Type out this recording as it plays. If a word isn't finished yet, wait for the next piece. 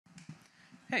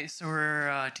Hey, so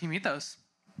we're Team ETHOS.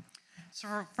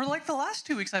 So for like the last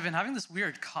 2 weeks, I've been having this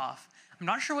weird cough. I'm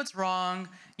not sure what's wrong.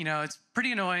 You know, it's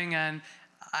pretty annoying, and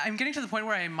I'm getting to the point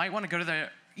where I might want to go to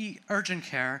the urgent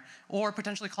care or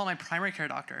potentially call my primary care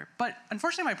doctor. But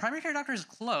unfortunately, my primary care doctor is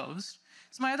closed.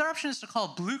 So my other option is to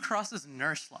call Blue Cross's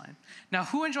nurse line. Now,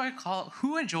 who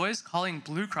enjoys calling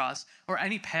Blue Cross or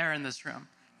any pair in this room?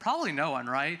 Probably no one,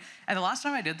 right? And the last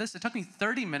time I did this, it took me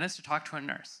 30 minutes to talk to a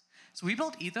nurse. So we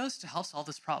built ETHOS to help solve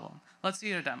this problem. Let's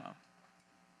see a demo.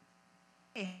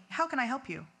 Hey, how can I help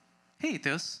you? Hey,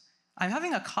 ETHOS. I'm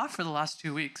having a cough for the last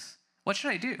 2 weeks. What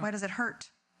should I do? Why does it hurt?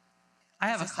 I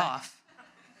have a cough.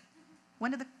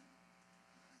 When did the...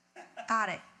 Got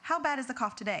it. How bad is the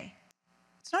cough today?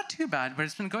 It's not too bad, but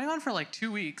it's been going on for like 2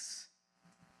 weeks.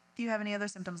 Do you have any other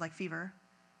symptoms like fever?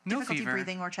 No difficulty fever.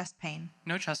 breathing or chest pain?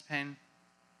 No chest pain.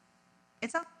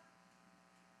 It's not...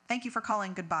 Thank you for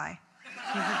calling. Goodbye.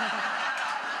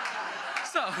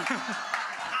 So...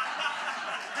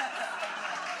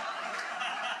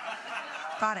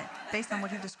 Got it. Based on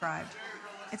what you described.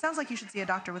 It sounds like you should see a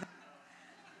doctor with...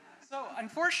 So,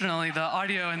 unfortunately, the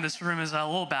audio in this room is a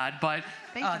little bad, but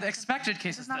the expected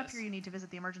case It is does not this. appear you need to visit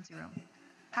the emergency room.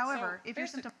 However, if your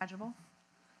symptoms are manageable,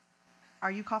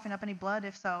 are you coughing up any blood?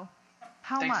 If so,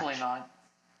 how much? Thankfully not.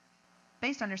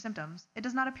 Based on your symptoms, it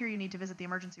does not appear you need to visit the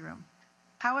emergency room.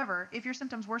 However, if your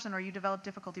symptoms worsen or you develop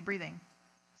difficulty breathing,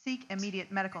 seek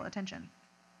immediate medical attention.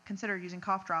 Consider using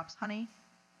cough drops, honey,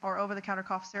 or over-the-counter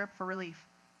cough syrup for relief.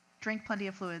 Drink plenty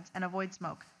of fluids and avoid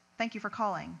smoke. Thank you for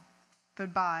calling.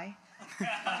 Goodbye.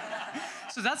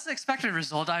 So that's the expected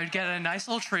result. I would get a nice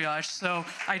little triage, so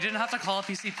I didn't have to call a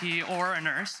PCP or a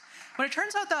nurse. But it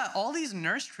turns out that all these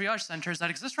nurse triage centers that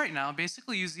exist right now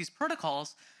basically use these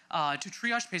protocols to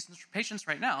triage patients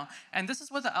right now. And this is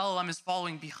what the LLM is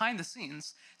following behind the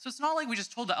scenes. So it's not like we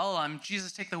just told the LLM,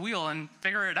 Jesus, take the wheel and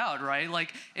figure it out, right?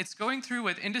 Like, it's going through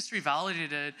with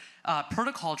industry-validated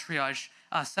protocol triage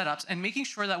setups and making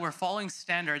sure that we're following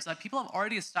standards that people have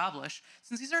already established,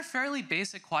 since these are fairly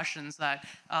basic questions that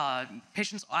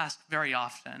patients ask very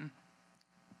often.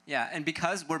 Yeah, and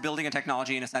because we're building a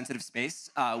technology in a sensitive space,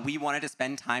 we wanted to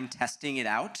spend time testing it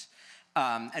out.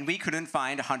 And we couldn't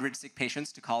find 100 sick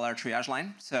patients to call our triage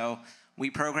line. So we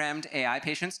programmed AI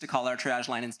patients to call our triage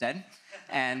line instead.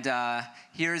 And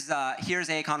here's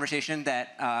a conversation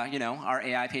that our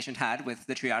AI patient had with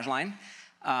the triage line.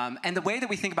 And the way that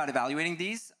we think about evaluating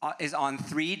these is on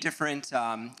three different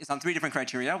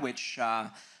criteria, which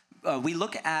we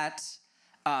look at.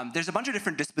 There's a bunch of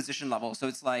different disposition levels. So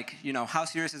it's like, how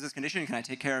serious is this condition? Can I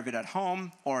take care of it at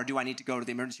home? Or do I need to go to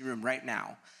the emergency room right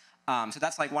now? So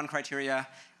that's like one criteria.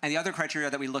 And the other criteria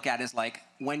that we look at is like,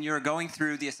 when you're going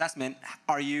through the assessment,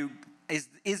 is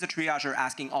the triager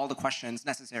asking all the questions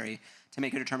necessary to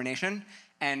make a determination?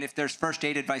 And if there's first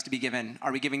aid advice to be given,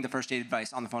 are we giving the first aid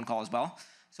advice on the phone call as well?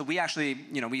 So we actually,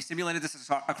 we simulated this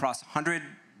across 100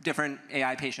 different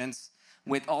AI patients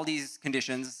with all these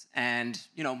conditions. And,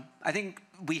 I think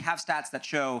we have stats that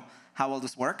show how well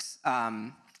this works.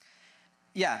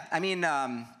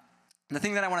 The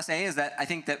thing that I want to say is that I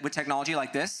think that with technology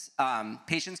like this,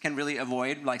 patients can really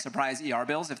avoid like surprise ER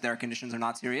bills if their conditions are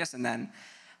not serious, and then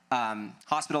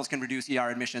hospitals can reduce ER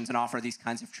admissions and offer these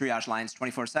kinds of triage lines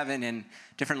 24/7 in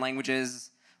different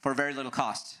languages for very little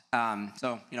cost.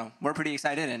 So we're pretty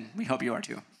excited, and we hope you are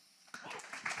too.